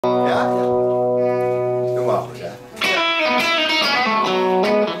Ja? Doe maar goed, hè.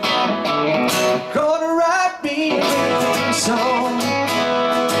 Gonna write me a drinking song,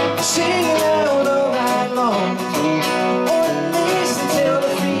 sing it out all night long, or at least until the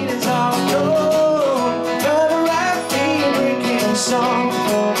feeling's all gone. Gonna write me a drinking song,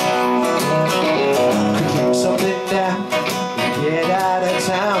 could drink something down, get out of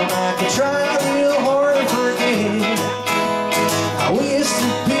town. I could try real hard to forget how we used to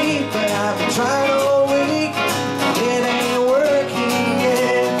be, but I've been trying all week. It ain't working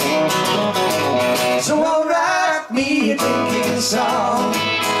yet. So I'll write me a drinking song,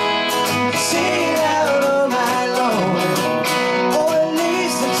 sing it out all night long, or at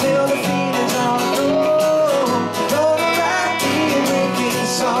least until the feeling's all gone. Gonna write me a drinking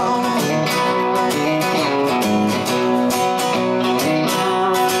song.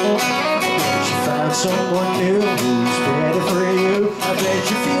 You found someone new who's better for you. I bet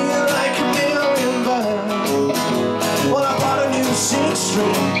you feel like $1,000,000. Well, I bought a new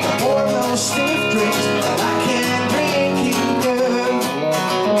 6-string, pour those stiff drinks. I can't drink it good.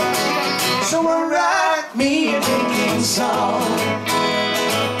 So write me a drinking song,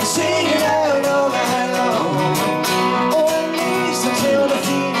 sing it out all night long, or at least until the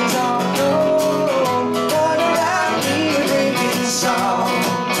feeling's all gone. Gonna write me a drinking song.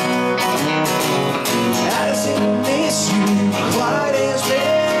 I didn't miss you quite as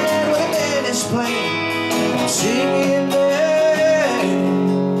bad when it is playing. I'm singing that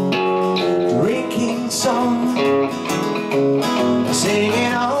drinking song,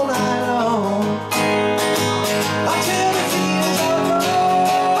 singing all night long until the feeling's all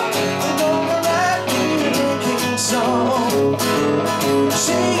gone. I'm gonna write me a drinking song,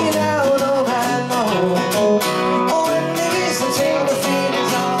 sing it out all night long, or at least until the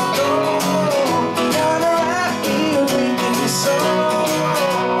feeling's all gone. Gonna write me a drinking song.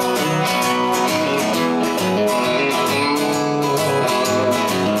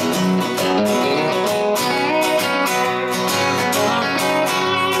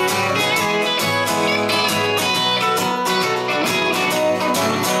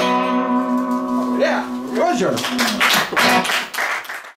 Ja, Roger.